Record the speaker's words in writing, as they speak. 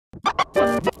Hey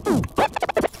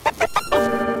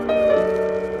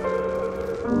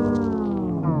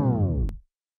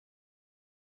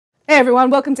everyone,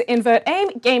 welcome to Invert Aim,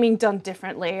 gaming done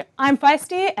differently. I'm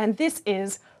Feisty and this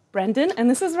is Brendan and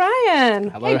this is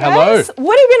Ryan. Hello, hey guys, hello.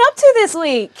 What have you been up to this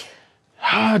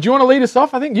week? Do you want to lead us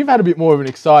off? I think you've had a bit more of an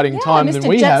exciting time Mr. than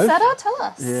we have. Jet-setter, tell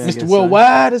us. Yeah, Mr.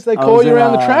 Worldwide, as they call you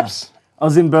around the traps. I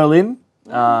was in Berlin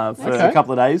for a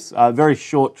couple of days. Very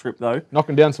short trip though.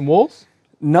 Knocking down some walls?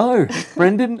 No,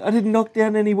 Brendan, I didn't knock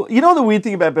down any walls. You know the weird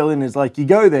thing about Berlin is like you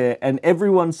go there and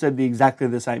everyone said exactly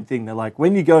the same thing. They're like,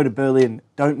 when you go to Berlin,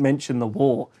 don't mention the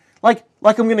war. Like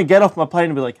I'm going to get off my plane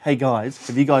and be like, hey guys,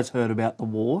 have you guys heard about the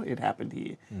war? It happened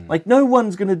here. Like no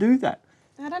one's going to do that.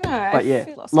 I don't know. But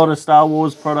yeah, a lot of Star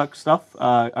Wars product stuff.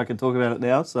 I can talk about it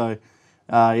now. So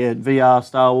yeah, VR,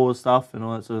 Star Wars stuff and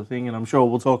all that sort of thing. And I'm sure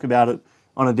we'll talk about it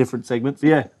on a different segment. So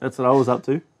yeah, that's what I was up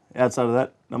to. Outside of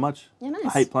that, not much. Yeah, nice. I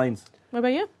hate planes. What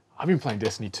about you? I've been playing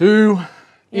Destiny 2. Yeah?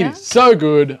 It is so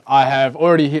good. I have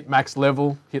already hit max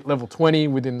level, hit level 20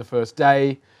 within the first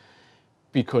day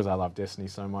because I love Destiny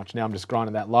so much. Now I'm just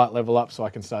grinding that light level up so I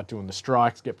can start doing the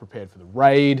strikes, get prepared for the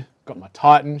raid. Got my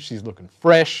Titan. She's looking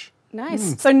fresh.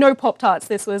 Nice. So no Pop-Tarts.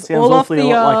 This was Sounds all off the,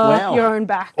 awfully like wow. your own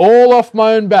back. All off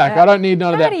my own back. I don't need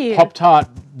none of Proud that of you. Pop-Tart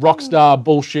rockstar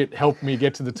bullshit help me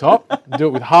get to the top. Do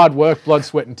it with hard work, blood,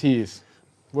 sweat and tears.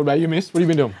 What about you, miss? What have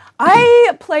you been doing?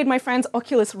 I played my friend's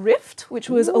Oculus Rift, which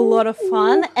was a lot of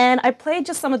fun, and I played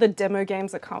just some of the demo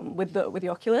games that come with the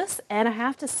Oculus, and I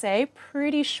have to say,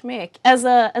 pretty schmick. As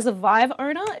a Vive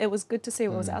owner, it was good to see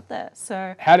what was out there.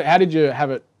 So How did you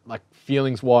have it, like,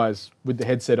 feelings-wise, with the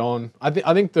headset on? I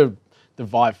think the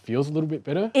Vive feels a little bit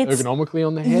better ergonomically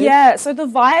on the head. Yeah, so the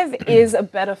Vive is a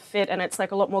better fit, and it's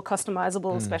like a lot more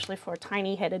customizable, especially for a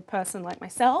tiny-headed person like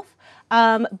myself.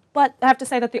 But I have to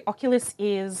say that the Oculus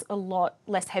is a lot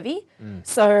less heavy.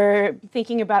 So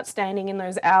thinking about standing in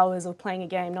those hours of playing a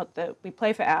game, not that we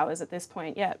play for hours at this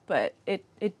point yet, but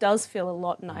it does feel a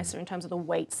lot nicer in terms of the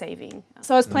weight saving.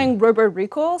 So I was playing Robo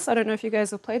Recall, so I don't know if you guys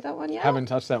have played that one yet. Haven't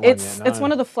touched that one yet, no. It's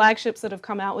one of the flagships that have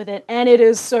come out with it, and it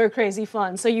is so crazy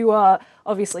fun. So you are,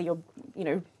 obviously you're,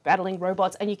 battling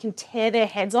robots, and you can tear their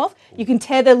heads off. You can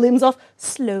tear their limbs off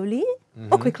slowly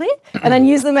or quickly, and then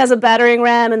use them as a battering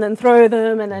ram, and then throw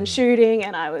them, and then shooting,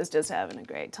 and I was just having a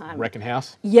great time. Wrecking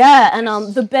house? Yeah, and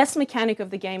the best mechanic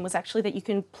of the game was actually that you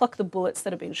can pluck the bullets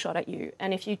that have been shot at you,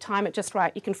 and if you time it just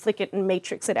right, you can flick it and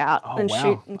matrix it out and wow.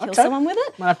 shoot and kill Okay. someone with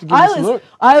it. Might have to give this a look.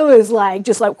 I was like,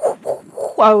 just like,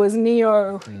 I was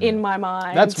Neo in my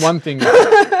mind. That's one thing.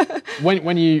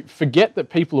 when you forget that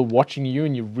people are watching you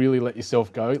and you really let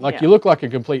yourself go, like you look like a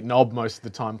complete knob most of the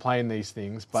time playing these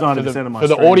things, but for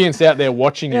the audience out there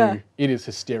watching you, it is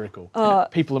hysterical.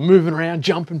 People are moving around,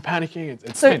 jumping, panicking.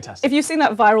 It's fantastic. If you've seen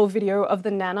that viral video of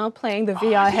the Nana playing the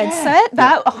VR headset,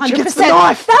 that 100%,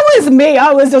 knife. that was me.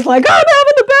 I was just like, I'm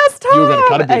having the best time. You were going to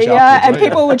cut a bitch Yeah, afterwards, and weren't you?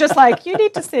 people were just like, you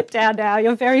need to sit down now.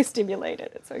 You're very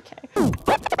stimulated. It's okay.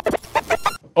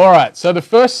 All right, so the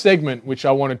first segment which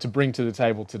I wanted to bring to the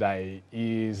table today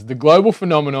is the global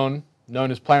phenomenon known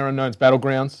as PlayerUnknown's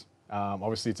Battlegrounds.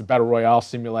 Obviously, it's a battle royale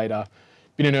simulator.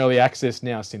 Been in early access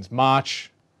now since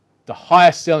March. The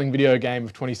highest selling video game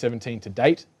of 2017 to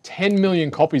date. 10 million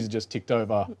copies have just ticked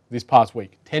over this past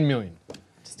week. 10 million.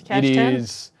 Just to catch It 10.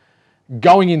 is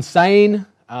going insane.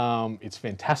 It's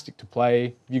fantastic to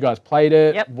play. You guys played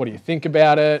it. Yep. What do you think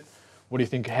about it? What do you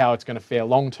think how it's going to fare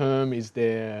long term? Is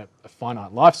there a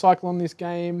finite life cycle on this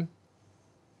game?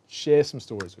 Share some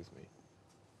stories with me.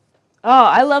 Oh,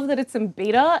 I love that it's in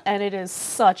beta, and it is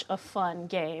such a fun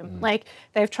game. Like,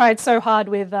 they've tried so hard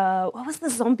with, what was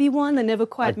the zombie one that never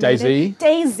quite made DayZ? it?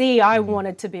 DayZ. I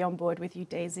wanted to be on board with you,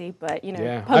 DayZ, but,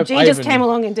 Yeah, PUBG I just even- came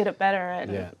along and did it better,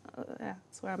 and Yeah.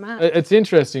 That's where I'm at. It's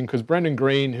interesting because Brendan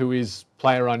Green, who is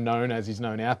PlayerUnknown as he's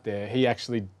known out there, he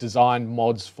actually designed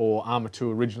mods for Arma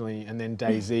 2 originally and then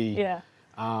DayZ. Yeah.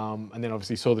 And then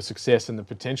obviously saw the success and the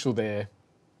potential there.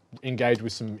 Engaged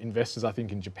with some investors, I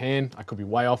think, in Japan. I could be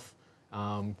way off.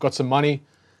 Got some money,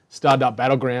 started up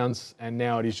Battlegrounds, and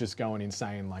now it is just going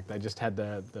insane. Like, they just had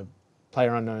the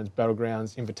PlayerUnknown's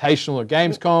Battlegrounds Invitational at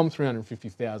Gamescom,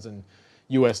 $350,000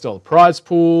 US prize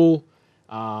pool.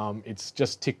 It's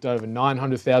just ticked over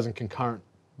 900,000 concurrent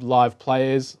live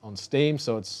players on Steam,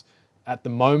 so it's at the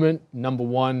moment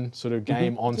 #1 sort of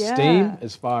game on Steam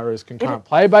as far as concurrent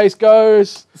player base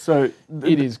goes. So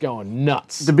it is going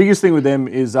nuts. The biggest thing with them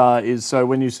is so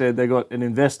when you said they got an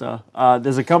investor,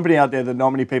 there's a company out there that not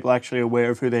many people are actually aware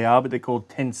of who they are, but they're called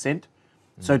Tencent.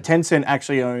 So Tencent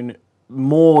actually own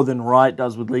more than Riot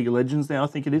does with League of Legends now, I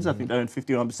think it is. I think they own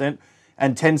 51%.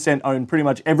 And Tencent own pretty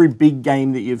much every big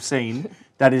game that you've seen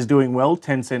that is doing well.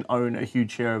 Tencent own a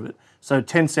huge share of it. So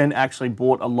Tencent actually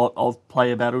bought a lot of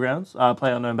Player Battlegrounds,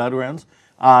 PlayerUnknown Battlegrounds,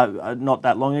 not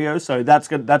that long ago. So that's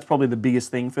probably the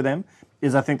biggest thing for them.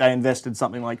 Is I think they invested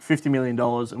something like $50 million,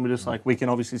 and we're just like, we can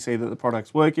obviously see that the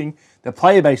product's working. The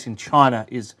player base in China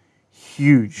is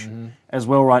huge as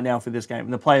well right now for this game.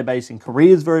 And the player base in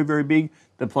Korea is very, very big.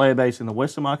 The player base in the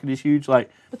Western market is huge.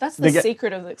 But that's the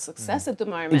secret of the success at the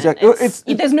moment.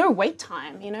 Exactly. There's no wait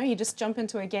time. You just jump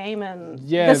into a game and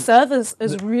Yeah, the servers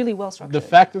is really well structured. The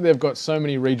fact that they've got so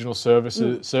many regional servers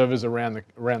around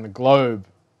the globe,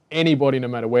 anybody, no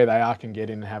matter where they are, can get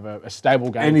in and have a stable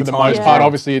game for the most part.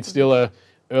 Obviously, it's still a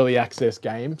early access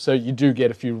game, so you do get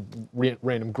a few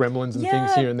random gremlins and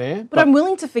things here and there. But I'm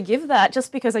willing to forgive that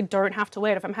just because I don't have to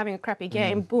wait. If I'm having a crappy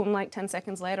game, boom, like 10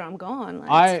 seconds later, I'm gone.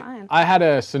 Like, it's fine. I had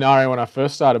a scenario when I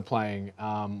first started playing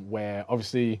where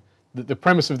obviously the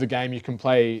premise of the game, you can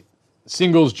play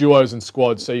singles, duos, and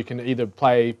squads. So you can either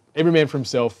play every man for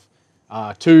himself,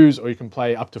 twos, or you can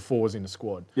play up to fours in a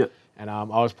squad. Yep. And I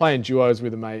was playing duos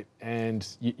with a mate, and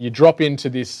you drop into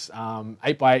this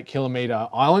 8 by 8 kilometer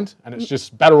island, and it's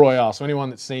just Battle Royale. So anyone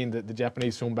that's seen the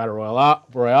Japanese film Battle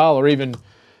Royale, or even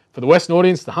for the Western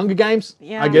audience, the Hunger Games,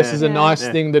 I guess is a nice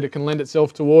thing that it can lend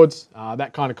itself towards.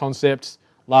 That kind of concept,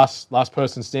 last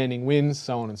person standing wins,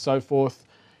 so on and so forth.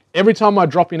 Every time I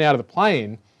drop in out of the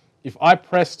plane, if I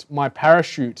pressed my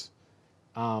parachute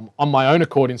on my own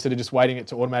accord instead of just waiting it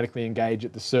to automatically engage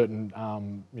at the certain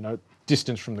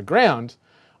distance from the ground,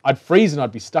 I'd freeze and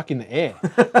I'd be stuck in the air.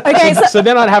 Okay, so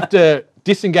then I'd have to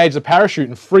disengage the parachute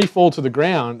and free fall to the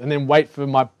ground and then wait for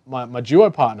my duo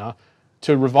partner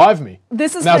to revive me.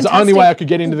 This is that was the only way I could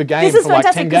get into the game for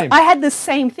like 10 games. I had the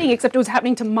same thing, except it was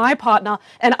happening to my partner,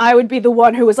 and I would be the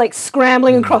one who was like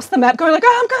scrambling across the map, going like,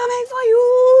 "I'm coming for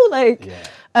you!"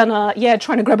 And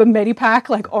trying to grab a medipack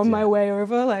like on my way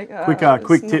over. Like,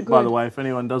 quick tip, by the way, if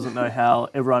anyone doesn't know how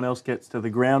everyone else gets to the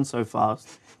ground so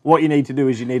fast, what you need to do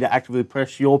is you need to actively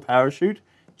press your parachute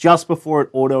just before it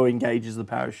auto-engages the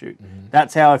parachute.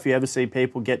 That's how, if you ever see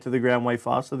people get to the ground way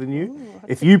faster than you,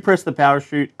 if you press the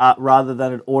parachute rather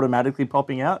than it automatically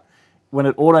popping out, when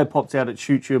it auto-pops out, it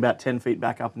shoots you about 10 feet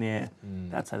back up in the air.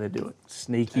 That's how they do it.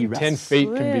 Sneaky rats. 10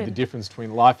 feet can be the difference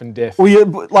between life and death. Well, yeah,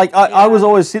 I was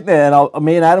always sitting there, and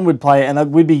me and Adam would play,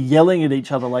 and we'd be yelling at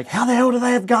each other, like, how the hell do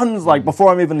they have guns? Like,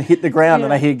 before I'm even hit the ground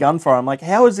and I hear gunfire, I'm like,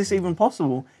 how is this even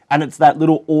possible? And it's that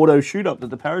little auto shoot-up that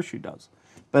the parachute does.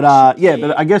 But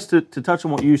but I guess to touch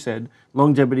on what you said,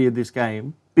 longevity of this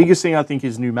game, biggest thing I think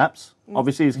is new maps.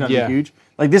 Obviously, it's going to be huge.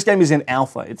 Like, this game is in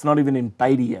alpha. It's not even in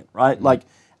beta yet, right?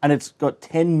 And it's got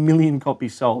 10 million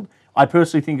copies sold. I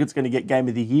personally think it's going to get Game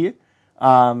of the Year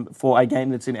for a game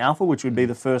that's in alpha, which would be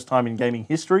the first time in gaming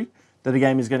history that a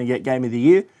game is going to get Game of the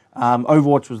Year.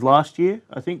 Overwatch was last year,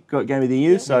 I think, got Game of the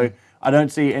Year. So I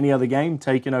don't see any other game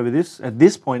taking over this at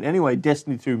this point anyway.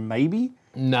 Destiny 2 maybe.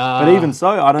 Nah. But even so,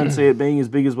 I don't see it being as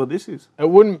big as what this is. It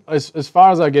wouldn't, as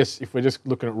far as I guess, if we're just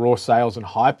looking at raw sales and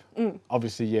hype,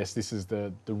 obviously, yes, this is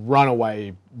the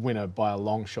runaway winner by a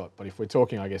long shot. But if we're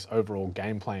talking, I guess, overall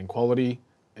gameplay and quality,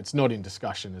 it's not in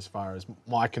discussion as far as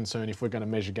my concern if we're going to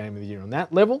measure Game of the Year on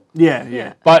that level.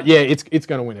 Yeah. But yeah, it's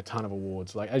going to win a ton of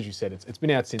awards. Like, as you said, it's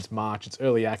been out since March. It's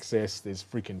early access. There's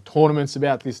freaking tournaments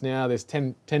about this now. There's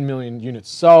 10 million units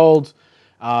sold.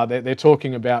 They're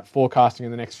talking about forecasting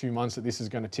in the next few months that this is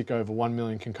going to tick over 1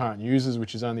 million concurrent users,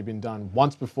 which has only been done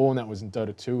once before, and that was in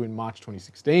Dota 2 in March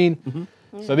 2016.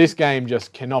 So this game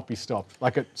just cannot be stopped.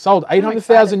 Like, it sold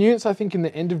 800,000 units, I think, in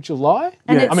the end of July.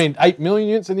 I mean, 8 million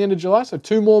units in the end of July, so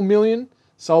 2 more million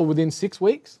sold within 6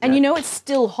 weeks. And you know it's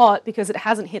still hot because it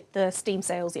hasn't hit the Steam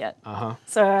sales yet.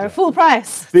 So full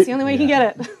price. It's the only way you can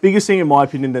get it. Biggest thing, in my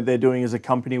opinion, that they're doing as a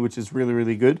company, which is really,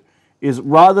 really good, is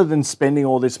rather than spending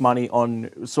all this money on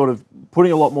sort of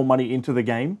putting a lot more money into the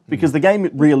game, because the game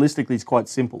realistically is quite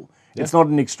simple. It's not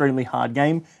an extremely hard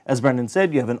game. As Brendan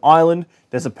said, you have an island,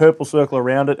 there's a purple circle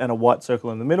around it and a white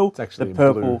circle in the middle. It's actually the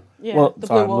purple. Yeah, well, the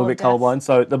sorry, blue I'm a wall little of bit colourblind.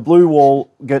 So the blue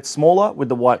wall gets smaller with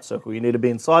the white circle. You need to be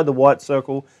inside the white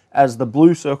circle. As the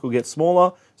blue circle gets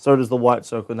smaller, so does the white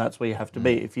circle, and that's where you have to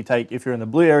be. If you're in the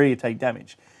blue area, you take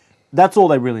damage. That's all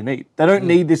they really need. They don't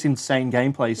need this insane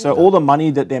gameplay. So all the money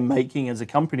that they're making as a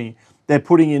company, they're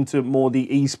putting into more the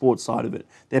eSport side of it.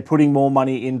 They're putting more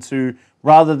money into,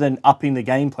 rather than upping the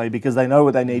gameplay, because they know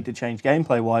what they need to change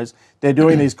gameplay-wise, they're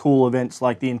doing these cool events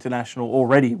like the International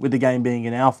already, with the game being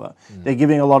in alpha. They're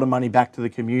giving a lot of money back to the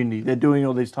community. They're doing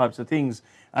all these types of things.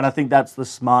 And I think that's the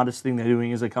smartest thing they're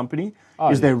doing as a company,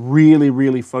 they're really,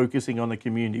 really focusing on the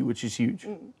community, which is huge.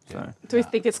 So. Do we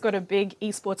think it's got a big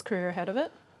esports career ahead of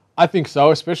it? I think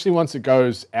so, especially once it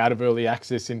goes out of early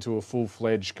access into a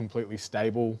full-fledged, completely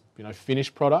stable,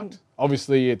 finished product.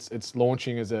 Obviously, it's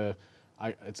launching as a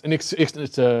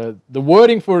The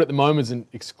wording for it at the moment is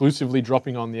exclusively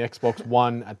dropping on the Xbox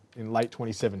One in late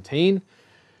 2017.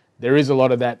 There is a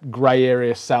lot of that grey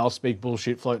area sales speak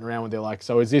bullshit floating around where they're like,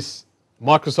 so is this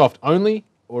Microsoft only,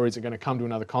 or is it going to come to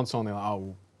another console? And they're like, oh,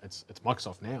 well, it's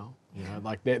Microsoft now. You know,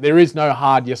 like there is no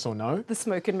hard yes or no. The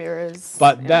smoke and mirrors.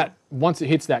 But that once it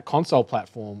hits that console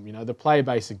platform, you know, the player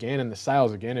base again and the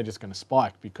sales again are just going to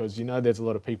spike because, you know, there's a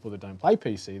lot of people that don't play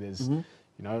PC. There's, you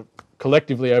know,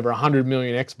 collectively over 100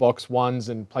 million Xbox Ones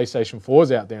and PlayStation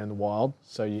 4s out there in the wild.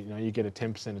 So, you know, you get a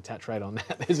 10% attach rate on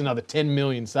that. There's another 10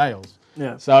 million sales.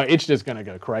 Yeah. So it's just going to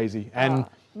go crazy. And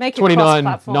Make it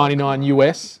 $29.99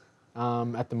 US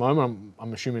at the moment.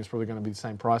 I'm assuming it's probably going to be the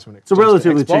same price when it's a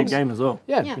relatively cheap game as well.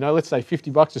 Yeah, you know, let's say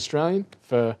 $50 Australian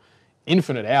for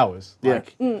infinite hours. Yeah.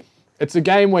 Like, it's a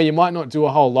game where you might not do a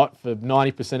whole lot for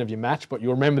 90% of your match, but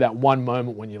you'll remember that one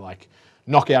moment when you like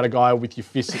knock out a guy with your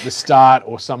fist at the start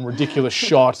or some ridiculous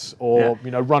shot or,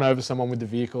 you know, run over someone with the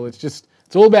vehicle. It's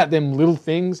all about them little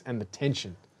things and the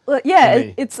tension. Well,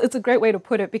 yeah, it's a great way to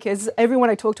put it because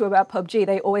everyone I talk to about PUBG,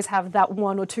 they always have that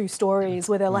one or two stories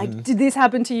where they're like, did this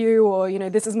happen to you? Or, you know,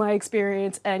 this is my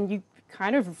experience. And you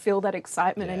kind of feel that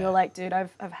excitement and you're like, dude,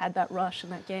 I've had that rush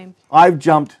in that game. I've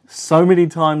jumped so many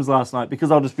times last night because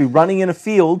I'll just be running in a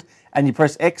field and you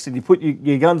press X and you put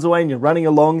your guns away and you're running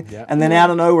along and then out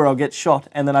of nowhere I'll get shot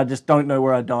and then I just don't know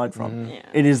where I died from.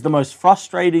 It is the most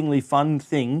frustratingly fun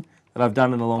thing that I've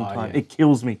done in a long time. It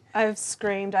kills me. I've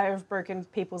screamed. I have broken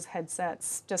people's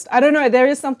headsets. Just, I don't know. There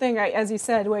is something, as you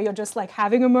said, where you're just like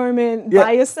having a moment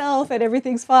by yourself and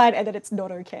everything's fine and then it's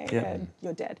not okay and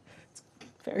you're dead. It's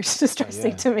very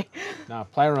distressing to me. Nah,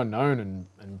 PlayerUnknown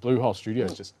and Bluehole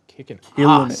Studios just kicking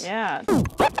ass. Yeah.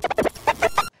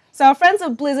 So our friends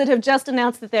at Blizzard have just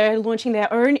announced that they're launching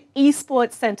their own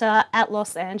eSport center at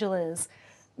Los Angeles.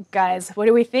 Guys, what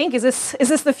do we think? Is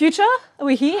this the future? Are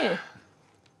we here?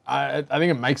 I think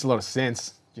it makes a lot of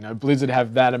sense. You know, Blizzard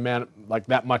have that amount, like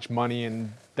that much money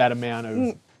and that amount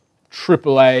of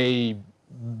AAA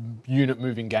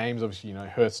unit-moving games. Obviously, you know,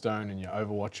 Hearthstone and your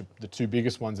Overwatch are the two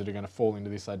biggest ones that are going to fall into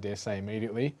this, I dare say,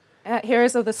 immediately.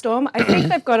 Heroes of the Storm, I think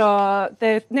they've got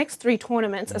their next 3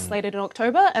 tournaments are slated in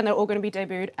October and they're all going to be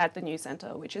debuted at the new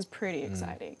center, which is pretty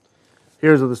exciting.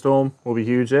 Heroes of the Storm will be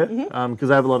huge there because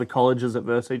they have a lot of colleges that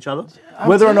verse each other.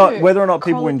 Whether or not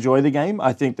people enjoy the game,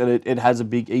 I think that it has a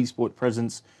big esport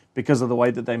presence because of the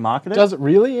way that they market it. Does it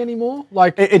really anymore?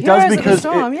 Like it does because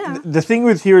Storm, the thing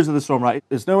with Heroes of the Storm, right?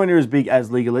 It's nowhere near as big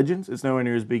as League of Legends. It's nowhere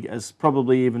near as big as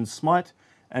probably even Smite,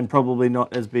 and probably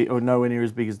not as big or nowhere near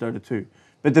as big as Dota 2.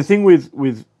 But the thing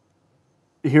with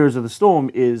Heroes of the Storm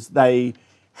is they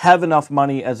have enough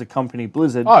money as a company,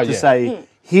 Blizzard, to say,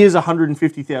 here's a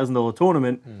 $150,000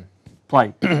 tournament,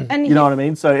 play. And you know what I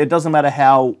mean? So it doesn't matter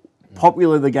how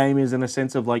popular the game is in a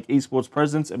sense of like esports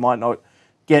presence. It might not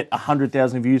get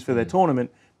 100,000 views for their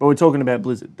tournament, but we're talking about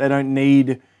Blizzard. They don't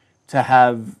need to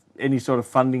have any sort of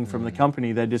funding from the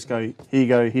company. They just go, here you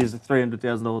go, here's a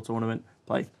 $300,000 tournament,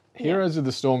 play. Heroes of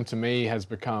the Storm to me has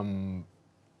become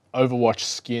Overwatch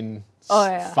skin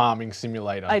farming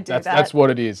simulator. That's what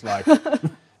it is. Like,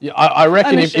 yeah, I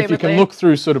reckon if you can look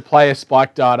through sort of player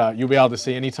spike data, you'll be able to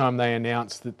see anytime they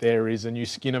announce that there is a new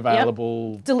skin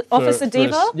available. Officer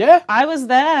Diva? Yeah. I was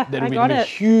there. There'll be a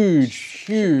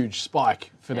huge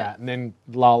spike for that. And then,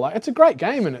 it's a great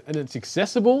game and it's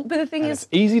accessible. But the thing is,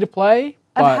 it's easy to play.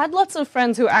 I've had lots of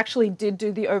friends who actually did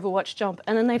do the Overwatch jump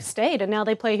and then they've stayed and now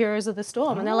they play Heroes of the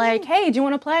Storm. And they're like, hey, do you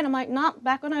want to play? And I'm like, nah,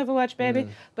 back on Overwatch, baby.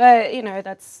 But, you know,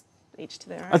 that's each to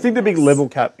their own. I think the big level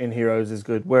cap in Heroes is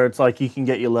good, where it's like you can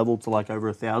get your level to like over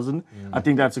 1,000. I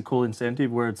think that's a cool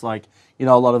incentive where it's like, you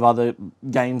know, a lot of other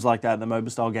games like that, the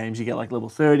MOBA style games, you get like level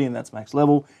 30 and that's max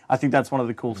level. I think that's one of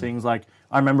the cool things. Like,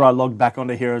 I remember I logged back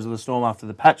onto Heroes of the Storm after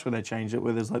the patch where they changed it,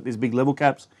 where there's like these big level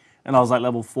caps. And I was like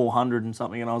level 400 and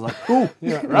something, and I was like, cool.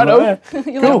 Right over.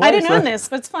 Like, I didn't own this,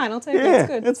 but it's fine. I'll take it. It's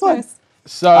good. It's nice.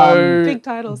 So, big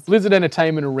titles. Blizzard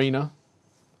Entertainment Arena,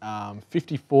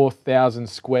 54,000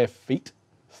 square feet,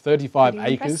 35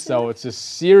 acres. So it's a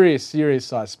serious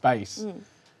size space.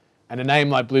 And a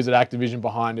name like Blizzard Activision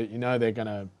behind it, you know they're going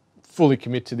to fully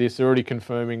commit to this. They're already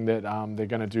confirming that they're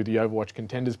going to do the Overwatch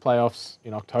Contenders Playoffs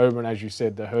in October, and as you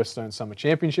said, the Hearthstone Summer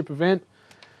Championship event.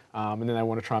 And then they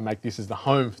want to try and make this as the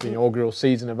home for the inaugural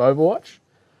season of Overwatch.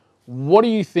 What do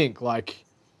you think? Like,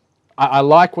 I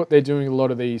like what they're doing a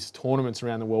lot of these tournaments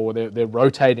around the world where they're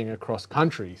rotating across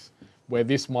countries, where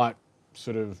this might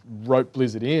sort of rope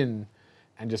Blizzard in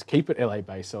and just keep it LA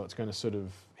based. So it's going to sort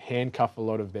of handcuff a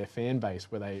lot of their fan base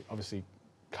where they obviously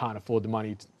can't afford the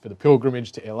money for the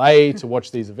pilgrimage to LA to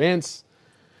watch these events.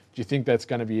 Do you think that's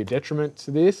going to be a detriment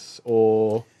to this,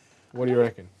 or? What do you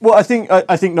reckon? Well, I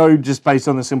think no, just based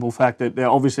on the simple fact that they're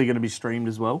obviously going to be streamed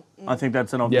as well. I think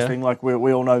that's an obvious thing. Like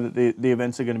we all know that the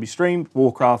events are going to be streamed.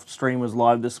 Warcraft stream was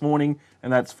live this morning,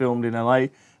 and that's filmed in LA.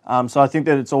 So I think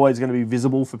that it's always going to be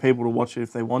visible for people to watch it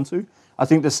if they want to. I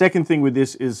think the second thing with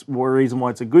this is the reason why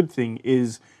it's a good thing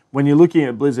is when you're looking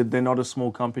at Blizzard, they're not a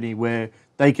small company where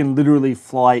they can literally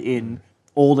fly in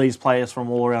all these players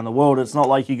from all around the world. It's not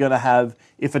like you're going to have,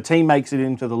 if a team makes it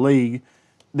into the league,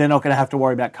 they're not going to have to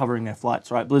worry about covering their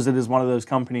flights, right? Blizzard is one of those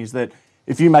companies that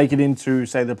if you make it into,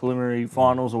 say, the preliminary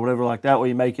finals or whatever like that, or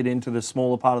you make it into the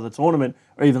smaller part of the tournament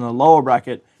or even the lower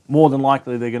bracket, more than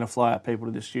likely they're going to fly out people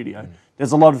to the studio.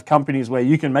 There's a lot of companies where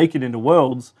you can make it into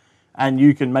Worlds and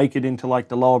you can make it into like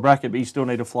the lower bracket, but you still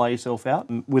need to fly yourself out.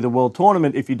 And with a World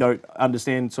Tournament, if you don't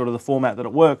understand sort of the format that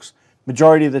it works,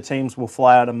 majority of the teams will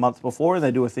fly out a month before and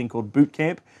they do a thing called boot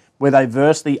camp where they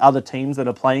verse the other teams that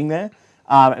are playing there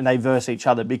and they verse each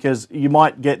other, because you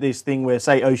might get this thing where,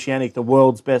 say, Oceanic, the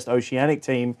world's best Oceanic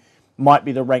team, might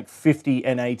be the rank 50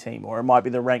 NA team, or it might be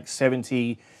the rank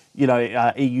 70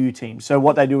 EU team. So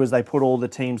what they do is they put all the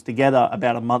teams together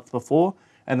about a month before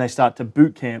and they start to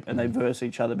boot camp and they verse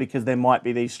each other because there might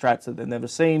be these strats that they've never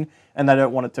seen and they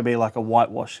don't want it to be like a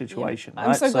whitewash situation.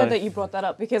 I'm so glad that you brought that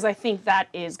up, because I think that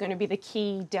is going to be the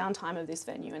key downtime of this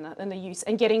venue and the use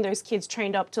and getting those kids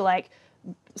trained up to like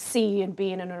see and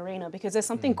be in an arena, because there's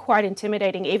something quite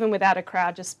intimidating even without a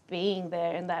crowd, just being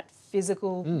there in that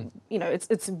physical,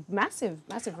 it's a massive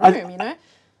room,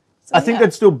 So, I think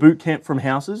they'd still boot camp from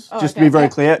houses, just to be very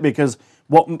clear, because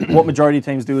what majority of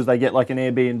teams do is they get like an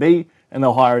Airbnb and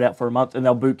they'll hire it out for a month and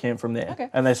they'll boot camp from there,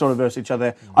 and they sort of verse each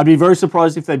other. I'd be very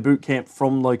surprised if they boot camp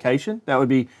from location. That would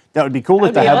be cool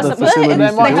if they have the facilities.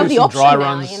 They might have do the some option dry now,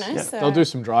 runs. so. They'll do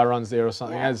some dry runs there or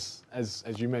something. As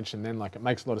you mentioned, then like it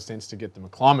makes a lot of sense to get them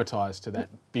acclimatized to that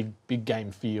big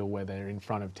game feel where they're in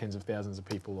front of tens of thousands of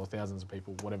people or thousands of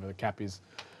people, whatever the cap is.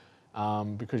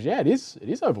 Because it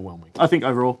is overwhelming. I think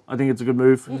overall, it's a good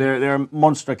move. They're a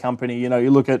monster company.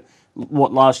 You look at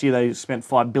what last year they spent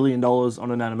 $5 billion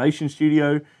on an animation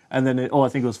studio, and then I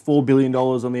think it was $4 billion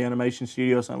on the animation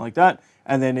studio or something like that.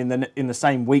 And then in the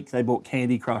same week they bought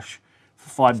Candy Crush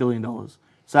for $5 billion.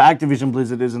 So Activision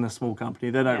Blizzard isn't a small company.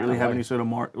 They don't really have any sort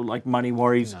of money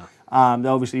worries. No. They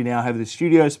obviously now have the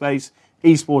studio space.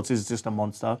 Esports is just a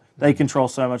monster. They control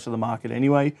so much of the market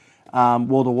anyway.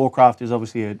 World of Warcraft is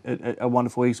obviously a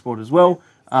wonderful esport as well.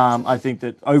 I think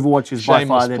that Overwatch is by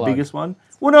far their biggest one.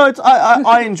 Well, no,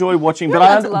 I enjoy watching, but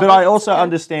I also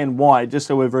understand why. Just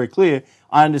so we're very clear,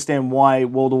 I understand why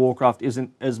World of Warcraft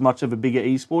isn't as much of a bigger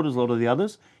esport as a lot of the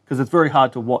others, because it's very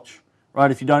hard to watch. Right,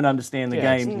 if you don't understand the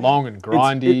game, it's long and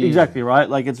grindy. Exactly right.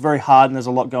 Like it's very hard and there's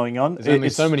a lot going on. There's only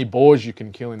so many boars you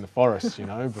can kill in the forest,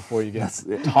 before you get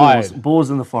tired. Boars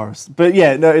in the forest. But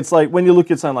yeah, no, it's like when you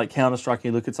look at something like Counter-Strike,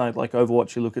 you look at something like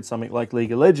Overwatch, you look at something like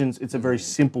League of Legends. It's a very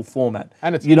simple format,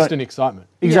 and it's instant excitement.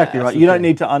 Exactly right. You don't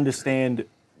need to understand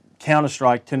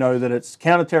Counter-Strike to know that it's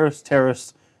counter-terrorists,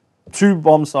 terrorists, 2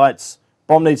 bomb sites.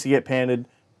 Bomb needs to get planted.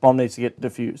 Bomb needs to get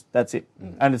diffused. That's it.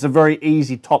 And it's a very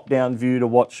easy top-down view to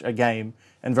watch a game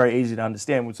and very easy to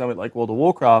understand. With something like World of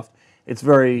Warcraft, it's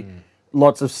very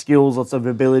lots of skills, lots of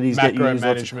abilities get used,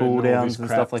 lots of cooldowns and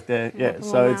stuff like that. Yeah,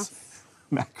 so it's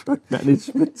macro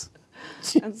management.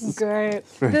 That's great.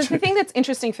 The thing that's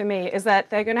interesting for me is that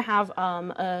they're going to have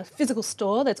a physical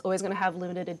store that's always going to have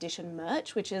limited edition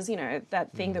merch, which is,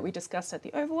 that thing that we discussed at the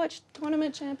Overwatch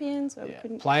Tournament Champions.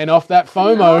 Playing off that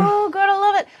FOMO. Oh, God, I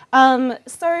love it.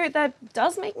 So that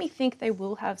does make me think they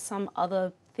will have some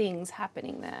other things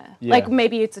happening there. Yeah. Like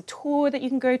maybe it's a tour that you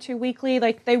can go to weekly.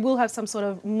 Like they will have some sort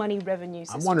of money revenue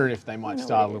system. I'm wondering if they might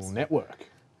start a little network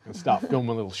and start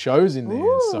filming little shows in there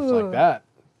and stuff like that.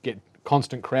 Get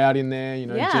constant crowd in there,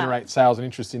 generate sales and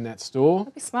interest in that store.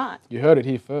 That'd be smart. You heard it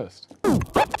here first.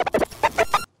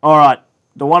 All right,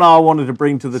 the one I wanted to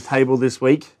bring to the table this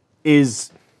week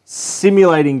is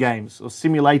simulating games or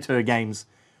simulator games.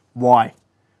 Why?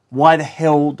 Why the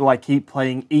hell do I keep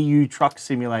playing EU Truck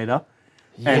Simulator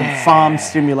and Farm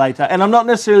Simulator? And I'm not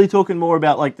necessarily talking more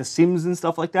about like The Sims and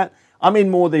stuff like that. I mean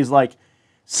more these like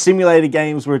simulator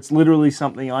games where it's literally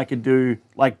something I could do,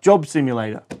 like Job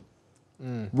Simulator.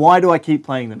 Why do I keep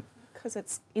playing them? Because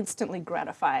it's instantly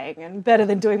gratifying and better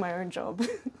than doing my own job.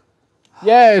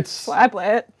 Yeah, That's why I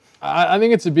play it. I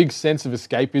think it's a big sense of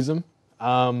escapism.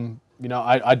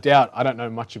 I don't know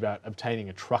much about obtaining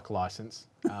a truck license.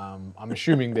 I'm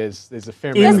assuming there's a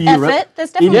fair There's amount of effort.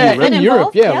 There's definitely effort in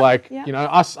Europe,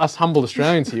 involved. Us humble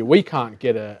Australians here, we can't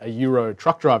get a Euro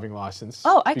truck driving license.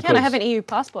 Oh, I can. I have an EU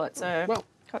passport, so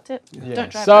cut tip. Yeah.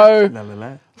 Don't drive.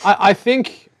 So I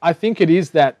think it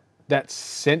is that that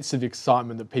sense of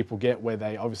excitement that people get where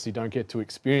they obviously don't get to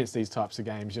experience these types of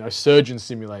games. You know, Surgeon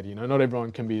Simulator, you know, not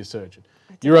everyone can be a surgeon.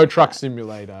 Euro Truck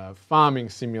Simulator, Farming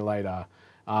Simulator,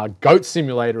 Goat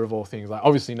Simulator of all things. Like,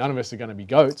 obviously, none of us are going to be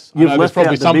goats. I know there's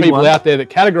probably some people out there that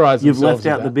categorize themselves You've left as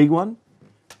out that. the big one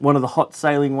of the hot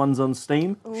sailing ones on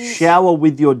Steam. Shower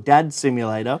with your dad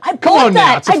simulator. I Come bought on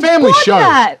now, it's a I family bought show.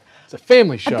 That. It's a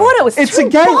family show. I bought it. It was It's $2. a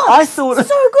game. I thought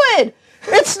so good.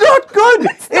 it's not good.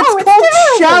 It's it's called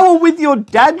terrible. Shower with your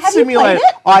dad Have you simulator. played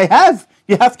it? I have.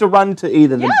 You have to run to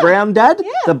either the brown dad,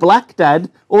 the black dad,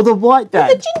 or the white dad.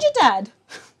 The ginger dad.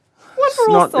 One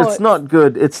for all sorts. It's not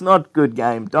good. It's not good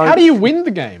game. Don't. How do you win the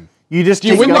game? You just Do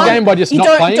you keep win the going. game by just You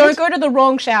not playing don't it? go to the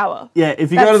wrong shower. Yeah, if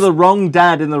you go to the wrong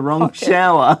dad in the wrong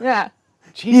shower, Yeah.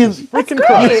 Jesus That's freaking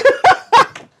Christ.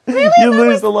 you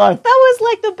lose the life. That was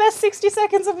like the best 60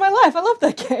 seconds of my life. I love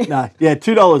that game. No, yeah,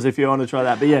 $2 if you want to try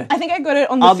that. But yeah, I think I got it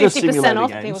on the Other 50% simulator off.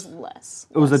 I think it games. was less.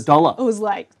 it was It $1. was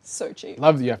like so cheap.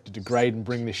 Love that you have to degrade and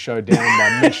bring this show down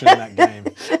by mentioning that game.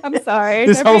 I'm sorry.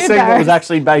 This Don't whole be segment was embarrassed.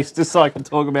 actually based just so I can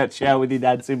talk about Shower with your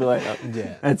dad simulator.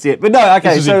 Yeah. That's it. But no, okay.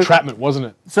 This was So, entrapment, wasn't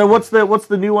it? so what's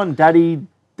the new one? Daddy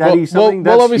Well, something.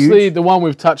 well, That's obviously, huge. the one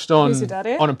we've touched on Who's your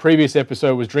daddy? on a previous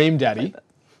episode was Dream Daddy,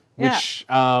 Yeah. which,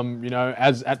 you know,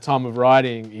 as at time of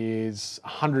writing, is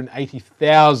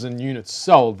 180,000 units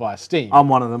sold via Steam. I'm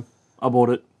one of them. I bought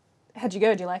it. How'd you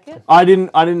go? Do you like it? I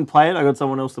didn't play it. I got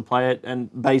someone else to play it and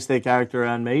base their character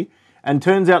around me. And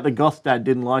turns out the goth dad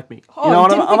didn't like me. Oh, you know you what?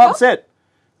 didn't I'm pick up? upset.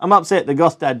 I'm upset. The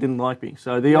goth dad didn't like me.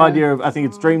 So the idea of, I think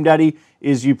it's Dream Daddy,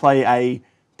 is you play a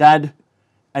dad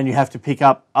and you have to pick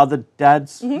up other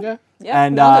dads. Yeah. Yeah.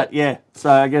 And nailed it. yeah, so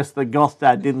I guess the goth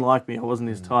dad didn't like me. I wasn't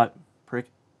his type, prick.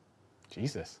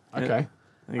 Jesus. Okay.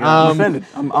 There you go. I'm offended.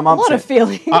 I'm A lot of upset.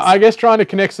 feelings. I guess trying to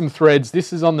connect some threads,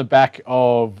 this is on the back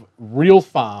of Real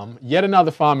Farm, yet another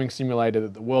farming simulator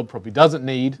that the world probably doesn't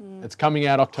need. It's coming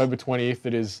out October 20th.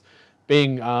 It is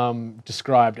being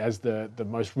described as the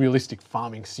most realistic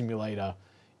farming simulator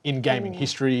in gaming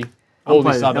history. All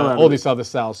playing the hell out of this other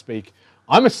sales speak.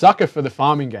 I'm a sucker for the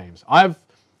farming games. I've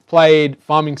played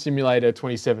Farming Simulator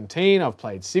 2017. I've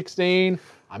played 16.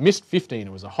 I missed 15.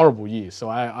 It was a horrible year. So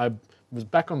I was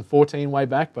back on 14 way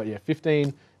back. But yeah,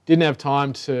 15, didn't have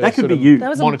time to That could sort be of you. That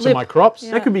was a monitor blip. my crops.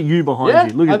 Yeah. That could be you behind Yeah,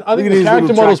 you. Look at, I look think at the his character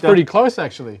little model's tractor. pretty close,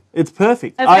 actually. It's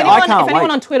perfect. If I anyone, can't if anyone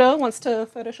wait. on Twitter wants to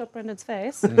Photoshop Brendan's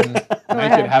face, Make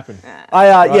it happen.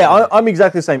 I'm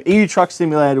exactly the same. EU Truck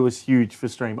Simulator was huge for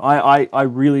stream. I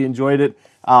really enjoyed it.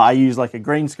 I used like a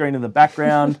green screen in the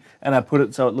background, and I put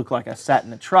it so it looked like I sat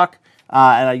in a truck.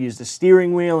 And I used a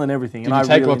steering wheel and everything. Did and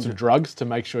you I take really lots of enjoyed drugs to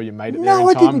make sure you made it it. there No,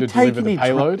 in I time didn't to take deliver the any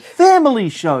payload? drugs. Family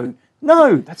show.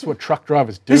 No. That's what truck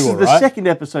drivers do, This is all the right? second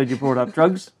episode you brought up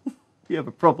drugs. You have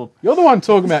a problem. You're the one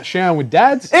talking about showering with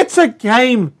dads. It's a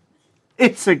game.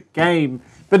 It's a game.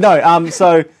 But no,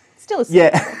 so still a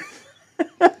yeah.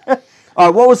 All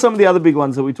right, what were some of the other big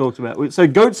ones that we talked about? So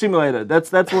Goat Simulator,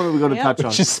 that's one that we've got to Yep. touch on.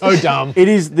 Which is so dumb. It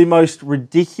is the most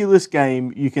ridiculous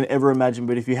game you can ever imagine,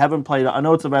 but if you haven't played it, I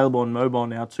know it's available on mobile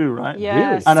now too, right?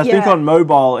 yes, And I think yeah. on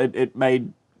mobile, it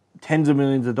made tens of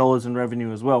millions of dollars in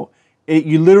revenue as well.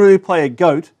 You literally play a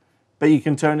goat, but you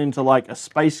can turn into like a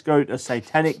space goat, a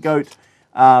satanic goat,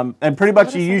 and pretty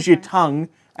much you use your tongue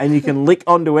and you can lick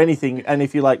onto anything. And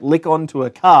if you like lick onto a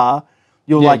car,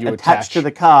 you'll Yeah, like you attach to attach.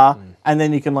 the car, and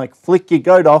then you can like flick your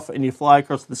goat off and you fly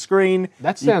across the screen.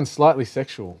 That sounds slightly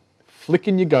sexual.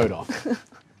 Flicking your goat off.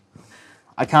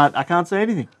 I can't say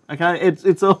anything. I can't.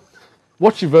 It's all.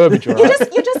 Watch your verbiage, all right?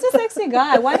 You're just a sexy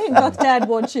guy. Why didn't Goth Dad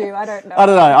want you? I don't know. I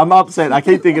don't know. I'm upset. I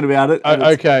keep thinking about it. and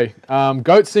it's- Okay.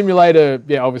 Goat Simulator,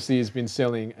 yeah, obviously has been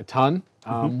selling a ton.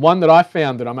 One that I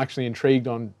found that I'm actually intrigued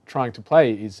on trying to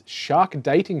play is Shark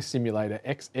Dating Simulator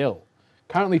XL.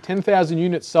 Currently 10,000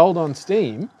 units sold on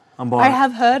Steam. I'm I buying.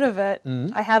 have heard of it.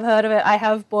 Mm-hmm. I have heard of it. I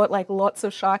have bought like lots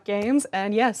of shark games,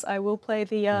 and yes, I will play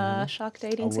the shark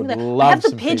dating would simulator. I love have the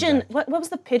some pigeon. feedback. What was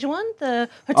the pigeon one? The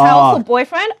hotel Oh, for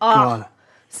boyfriend. Oh, God.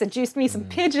 seduced me some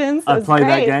pigeons. I It was played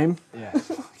that great. game. Yeah.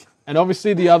 And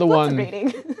obviously the other Lots of one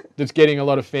reading. that's getting a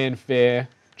lot of fanfare,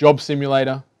 Job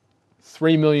Simulator.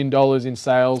 $3 million in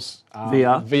sales.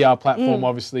 VR. VR platform,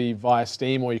 obviously, via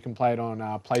Steam, or you can play it on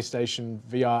PlayStation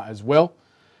VR as well.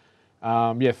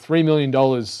 Yeah, $3 million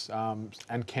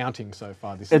and counting so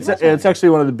far. It's actually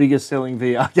one of the biggest selling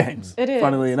VR games. It is.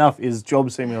 Funnily enough, is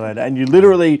Job Simulator, and you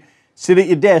literally sit at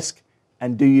your desk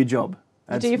and do your job.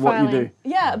 That's Do you what filing? you do.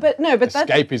 Yeah, but no, but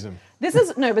that's escapism. this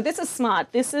is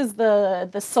smart. This is the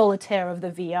solitaire of the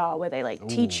VR where they like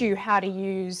teach you how to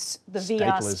use the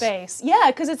VR Staplers. space. Yeah,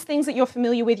 because it's things that you're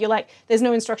familiar with. You're like, there's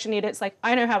no instruction needed. It's like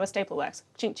I know how a stapler works.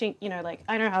 Chink chink. You know, like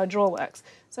I know how a drawer works.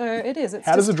 So it is. It's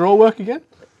How does just a draw work again?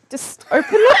 just open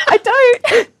it. I don't.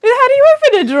 How do you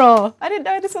open a drawer? I didn't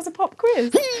know this was a pop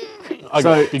quiz.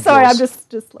 Sorry, I'm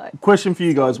just like. Question for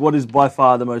you guys: what is by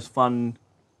far the most fun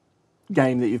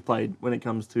game that you've played when it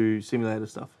comes to simulator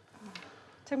stuff?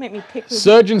 Don't make me pick.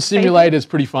 Surgeon Simulator is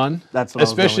pretty fun. That's what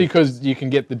especially because you can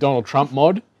get the Donald Trump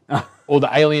mod or the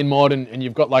Alien mod, and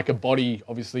you've got like a body,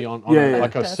 obviously on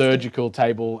like a surgical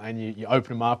table, and you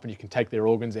open them up and you can take their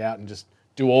organs out and just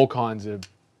do all kinds of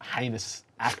heinous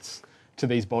acts to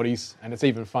these bodies. And it's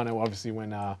even funner, obviously,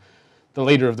 when the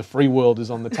leader of the free world is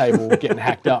on the table getting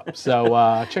hacked up.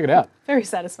 So check it out. Very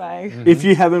satisfying. If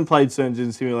you haven't played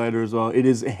Surgeon Simulator as well, it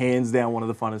is hands down one of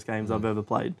the funnest games I've ever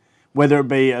played. Whether it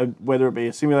be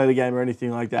a simulator game or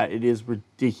anything like that, it is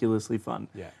ridiculously fun.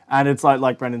 Yeah. And it's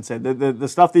like Brendan said, the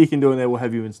stuff that you can do in there will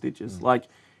have you in stitches. Like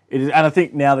it is, and I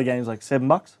think now the game's like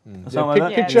 $7 or something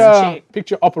like that. Yeah,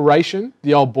 picture Operation,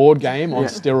 the old board game on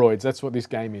steroids. That's what this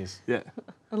game is. Yeah.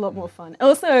 A lot more fun.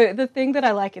 Also, the thing that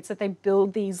I like is that they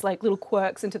build these like little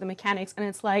quirks into the mechanics, and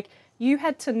it's like you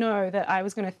had to know that I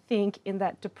was going to think in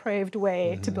that depraved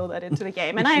way to build that into the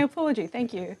game, and I applaud you.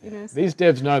 Thank you. You know, These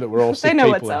devs know that we're all sick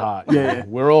know people what's at up. heart. Yeah.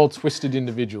 We're all twisted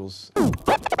individuals.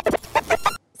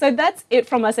 So that's it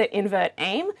from us at Invert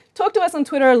Aim. Talk to us on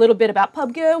Twitter a little bit about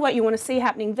PUBG, what you want to see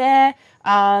happening there,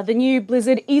 the new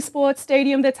Blizzard eSport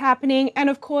stadium that's happening, and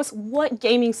of course, what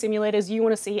gaming simulators you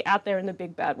want to see out there in the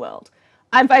big bad world.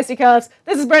 I'm Feisty Cuffs,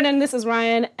 this is Brendan, this is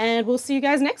Ryan, and we'll see you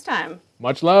guys next time.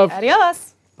 Much love.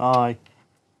 Adios. Bye.